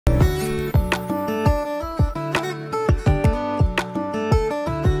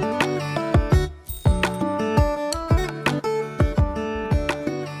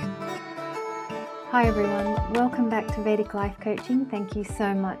everyone, welcome back to Vedic Life Coaching. Thank you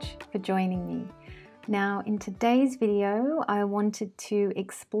so much for joining me. Now in today's video I wanted to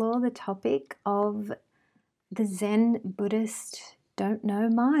explore the topic of the Zen Buddhist don't know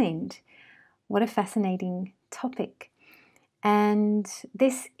mind. What a fascinating topic. And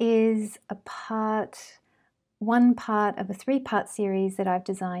this is one part of a 3-part series that I've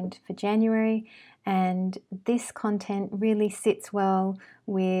designed for January, and this content really sits well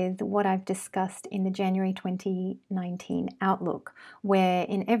with what I've discussed in the January 2019 Outlook, where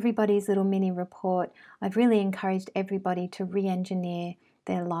in everybody's little mini report I've really encouraged everybody to re-engineer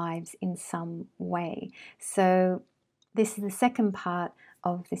their lives in some way. So this is the second part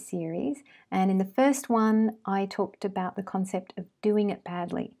of the series, and in the first one I talked about the concept of doing it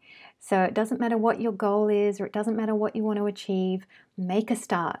badly. So it doesn't matter what your goal is, or it doesn't matter what you want to achieve, make a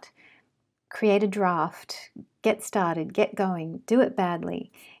start, create a draft, get started, get going, do it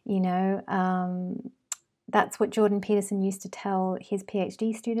badly. That's what Jordan Peterson used to tell his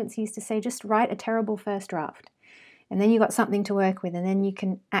PhD students. He used to say, just write a terrible first draft, and then you got something to work with, and then you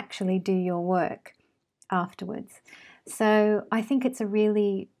can actually do your work afterwards. So I think it's a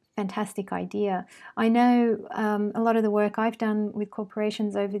really fantastic idea. I know a lot of the work I've done with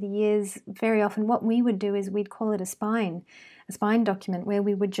corporations over the years, very often what we would do is we'd call it a spine document, where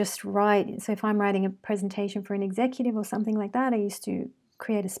we would just write. So if I'm writing a presentation for an executive or something like that, I used to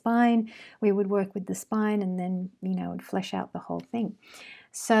create a spine. We would work with the spine and then, would flesh out the whole thing.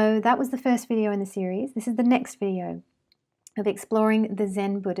 So that was the first video in the series. This is the next video of exploring the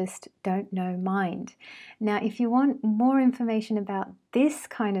Zen Buddhist don't know mind. Now, if you want more information about this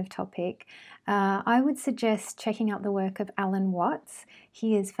kind of topic, I would suggest checking out the work of Alan Watts.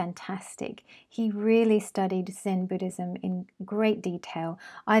 He is fantastic. He really studied Zen Buddhism in great detail.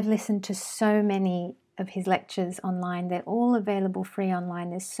 I've listened to so many of his lectures online. They're all available free online.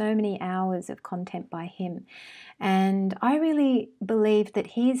 There's so many hours of content by him. And I really believe that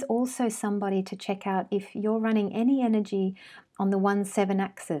he's also somebody to check out if you're running any energy on the 1-7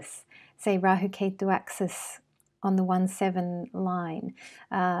 axis, say Rahu Ketu axis on the 1-7 line.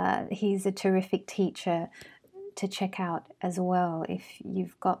 He's a terrific teacher to check out as well if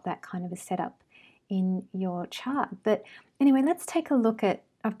you've got that kind of a setup in your chart. But anyway, let's take a look at,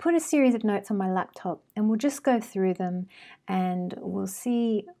 I've put a series of notes on my laptop and we'll just go through them and we'll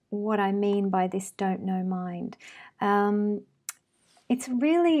see what I mean by this don't know mind. It's a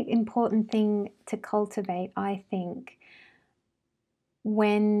really important thing to cultivate, I think,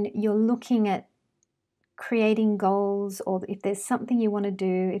 when you're looking at creating goals, or if there's something you want to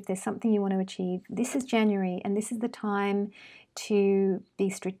do, if there's something you want to achieve. This is January and this is the time to be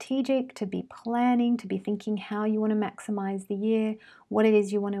strategic, to be planning, to be thinking how you want to maximize the year, what it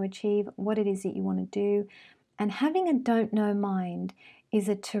is you want to achieve, what it is that you want to do. And having a don't know mind is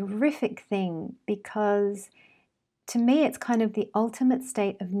a terrific thing, because to me it's kind of the ultimate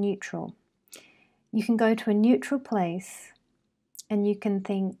state of neutral. You can go to a neutral place and you can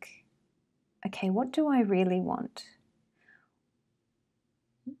think, okay, what do I really want?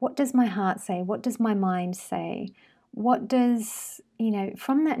 What does my heart say? What does my mind say? What does,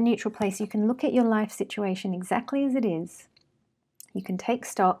 from that neutral place, you can look at your life situation exactly as it is. You can take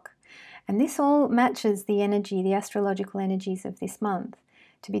stock, and this all matches the energy, the astrological energies of this month,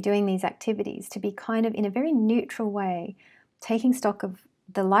 to be doing these activities, to be kind of in a very neutral way, taking stock of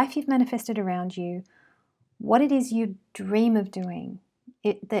the life you've manifested around you, what it is you dream of doing.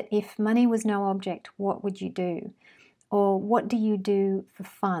 That if money was no object, what would you do? Or what do you do for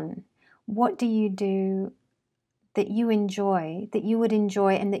fun? What do you do that you enjoy, that you would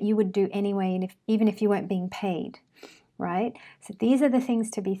enjoy and that you would do anyway, and even if you weren't being paid, right? So these are the things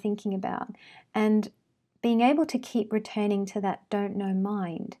to be thinking about. And being able to keep returning to that don't know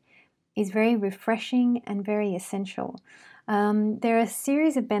mind is very refreshing and very essential. There are a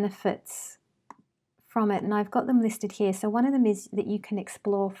series of benefits from it, and I've got them listed here. So one of them is that you can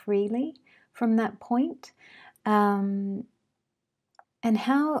explore freely from that point. And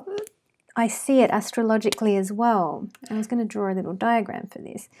how I see it astrologically as well, I was going to draw a little diagram for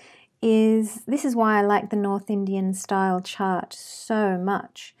this, this is why I like the North Indian style chart so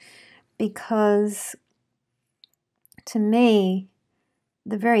much, because to me,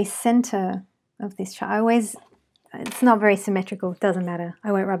 the very center of this chart, it's not very symmetrical, it doesn't matter,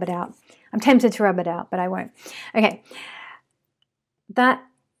 I won't rub it out. I'm tempted to rub it out, but I won't. Okay,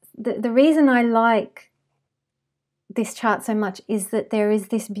 the reason I like this chart so much is that there is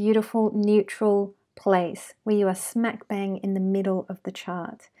this beautiful neutral place where you are smack bang in the middle of the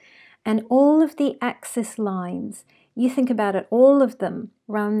chart. And all of the axis lines, you think about it, all of them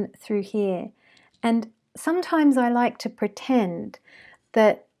run through here. And sometimes I like to pretend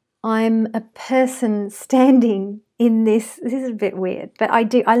that I'm a person standing in this. This is a bit weird, but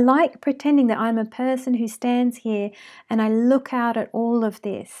I like pretending that I'm a person who stands here and I look out at all of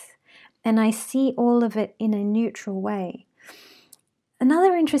this and I see all of it in a neutral way.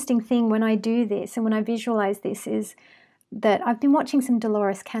 Another interesting thing when I do this and when I visualize this is that I've been watching some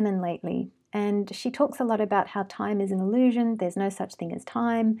Dolores Cannon lately, and she talks a lot about how time is an illusion. There's no such thing as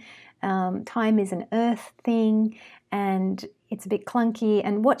time. Time is an earth thing, and it's a bit clunky.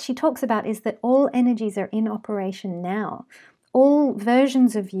 And what she talks about is that all energies are in operation now. All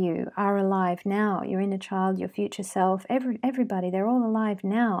versions of you are alive now. Your inner child, your future self, everybody, they're all alive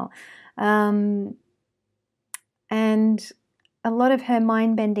now. And a lot of her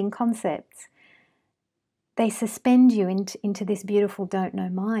mind-bending concepts, they suspend you into this beautiful don't know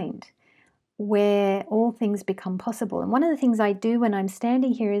mind, where all things become possible. And one of the things I do when I'm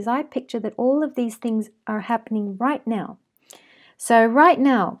standing here is I picture that all of these things are happening right now. So right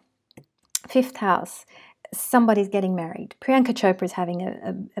now, 5th house, somebody's getting married. Priyanka Chopra is having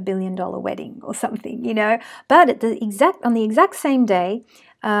a $1 billion wedding or something, you know. But on the exact same day,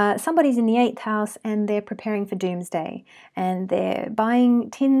 somebody's in the 8th house and they're preparing for doomsday, and they're buying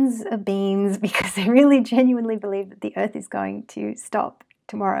tins of beans because they really genuinely believe that the earth is going to stop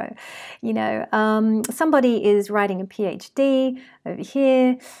tomorrow. You know, somebody is writing a PhD over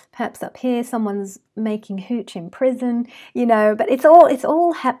here, perhaps up here someone's making hooch in prison, you know, but it's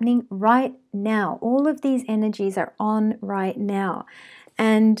all happening right now. All of these energies are on right now.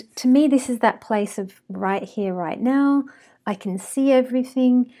 And to me, this is that place of right here, right now. I can see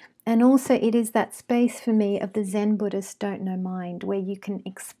everything. And also it is that space for me of the Zen Buddhist don't know mind, where you can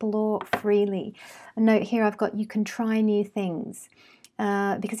explore freely. A note here I've got, you can try new things.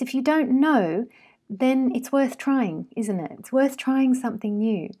 Because if you don't know, then it's worth trying, isn't it? It's worth trying something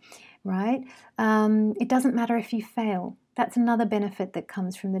new, right? It doesn't matter if you fail. That's another benefit that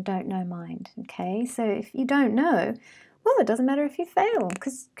comes from the don't know mind, okay? So if you don't know, well, it doesn't matter if you fail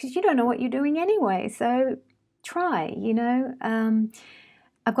because you don't know what you're doing anyway. So try, you know.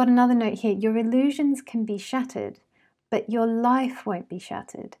 I've got another note here. Your illusions can be shattered, but your life won't be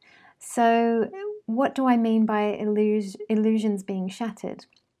shattered. So what do I mean by illusions being shattered?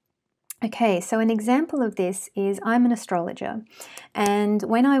 Okay, so an example of this is I'm an astrologer, and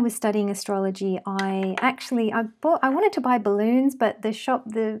when I was studying astrology, I wanted to buy balloons, but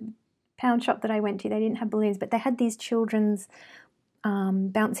the pound shop that I went to, they didn't have balloons, but they had these children's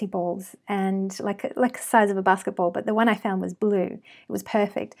bouncy balls, and like the size of a basketball, but the one I found was blue. It was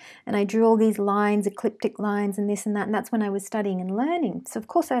perfect. And I drew all these lines, ecliptic lines and this and that, and that's when I was studying and learning. So of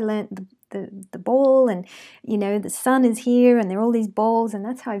course I learned the ball, and you know, the sun is here and there are all these balls, and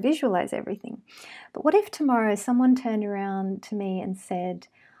that's how I visualize everything. But what if tomorrow someone turned around to me and said,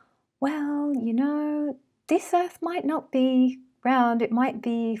 well, you know, this earth might not be round, it might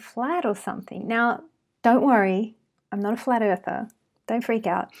be flat or something. Now, don't worry, I'm not a flat earther. Don't freak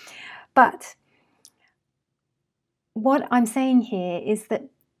out. But what I'm saying here is that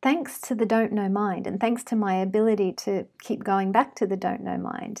thanks to the don't know mind, and thanks to my ability to keep going back to the don't know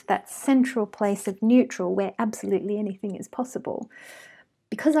mind, that central place of neutral where absolutely anything is possible,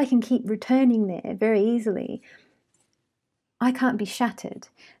 because I can keep returning there very easily, I can't be shattered.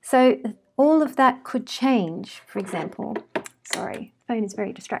 So all of that could change, for example. Sorry, phone is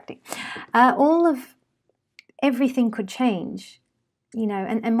very distracting. Everything could change. You know,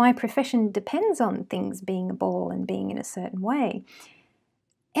 and my profession depends on things being a ball and being in a certain way.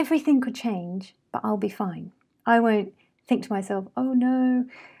 Everything could change, but I'll be fine. I won't think to myself, oh no,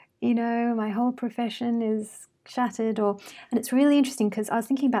 you know, my whole profession is shattered. And it's really interesting because I was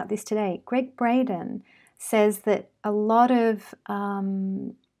thinking about this today. Greg Braden says that a lot of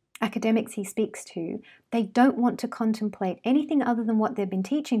academics he speaks to, they don't want to contemplate anything other than what they've been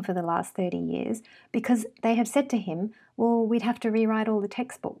teaching for the last 30 years because they have said to him, well, we'd have to rewrite all the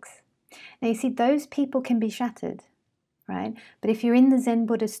textbooks. Now, you see, those people can be shattered, right? But if you're in the Zen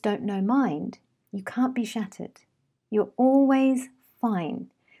Buddhist don't know mind, you can't be shattered. You're always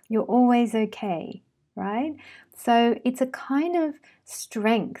fine. You're always okay, right? So it's a kind of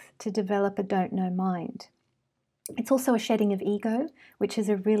strength to develop a don't know mind. It's also a shedding of ego, which is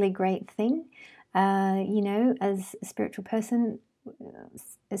a really great thing. You know, as a spiritual person,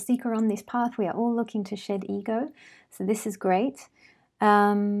 a seeker on this path, we are all looking to shed ego. So this is great.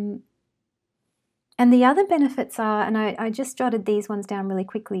 And the other benefits are, and I just jotted these ones down really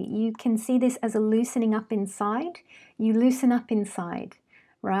quickly, you can see this as a loosening up inside. You loosen up inside,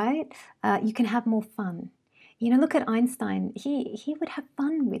 right? You can have more fun. look at Einstein. He would have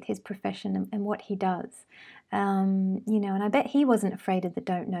fun with his profession and what he does. And I bet he wasn't afraid of the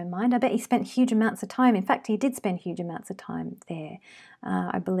don't know mind. I bet he spent huge amounts of time. In fact, he did spend huge amounts of time there,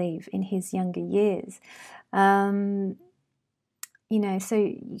 I believe, in his younger years. So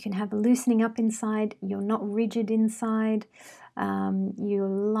you can have a loosening up inside. You're not rigid inside. You're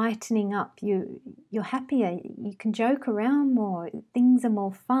lightening up. You're happier. You can joke around more. Things are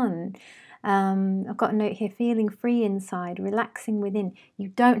more fun. I've got a note here, feeling free inside, relaxing within. You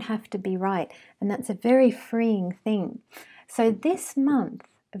don't have to be right. And that's a very freeing thing. So this month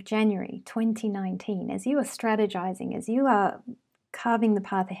of January 2019, as you are strategizing, as you are carving the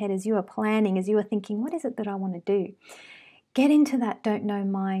path ahead, as you are planning, as you are thinking, what is it that I want to do? Get into that don't know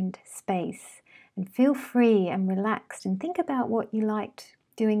mind space and feel free and relaxed and think about what you liked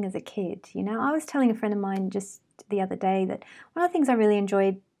doing as a kid. I was telling a friend of mine just the other day that one of the things I really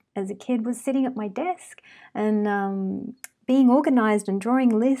enjoyed as a kid was sitting at my desk and being organized and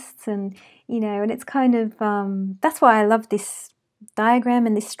drawing lists and it's kind of, that's why I love this diagram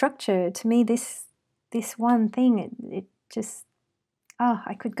and this structure. To me, this one thing, it just,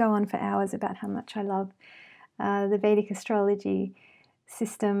 I could go on for hours about how much I love the Vedic astrology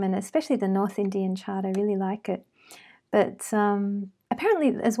system, and especially the North Indian chart. I really like it. But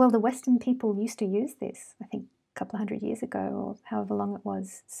apparently as well, the Western people used to use this, I think a couple of hundred years ago or however long it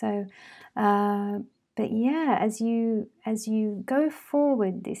was. So, but yeah, as you go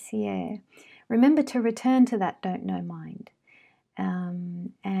forward this year, remember to return to that don't know mind,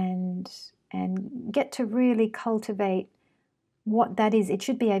 and get to really cultivate what that is. It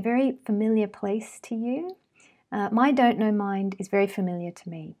should be a very familiar place to you. My don't know mind is very familiar to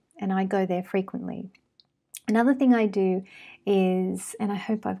me, and I go there frequently. Another thing I do is, and I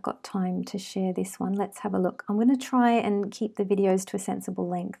hope I've got time to share this one. Let's have a look. I'm going to try and keep the videos to a sensible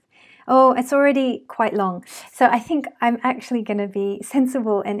length. Oh, it's already quite long. So I think I'm actually going to be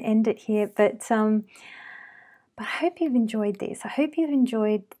sensible and end it here. But I hope you've enjoyed this. I hope you've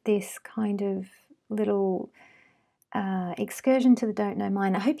enjoyed this kind of little excursion to the don't know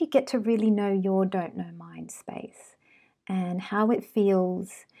mind. I hope you get to really know your don't know mind space and how it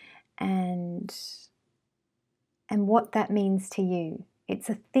feels and what that means to you. It's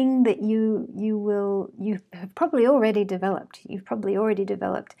a thing that you have probably already developed. You've probably already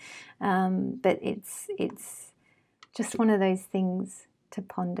developed, but it's just one of those things to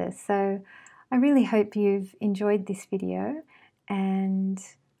ponder. So I really hope you've enjoyed this video, and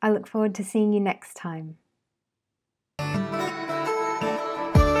I look forward to seeing you next time.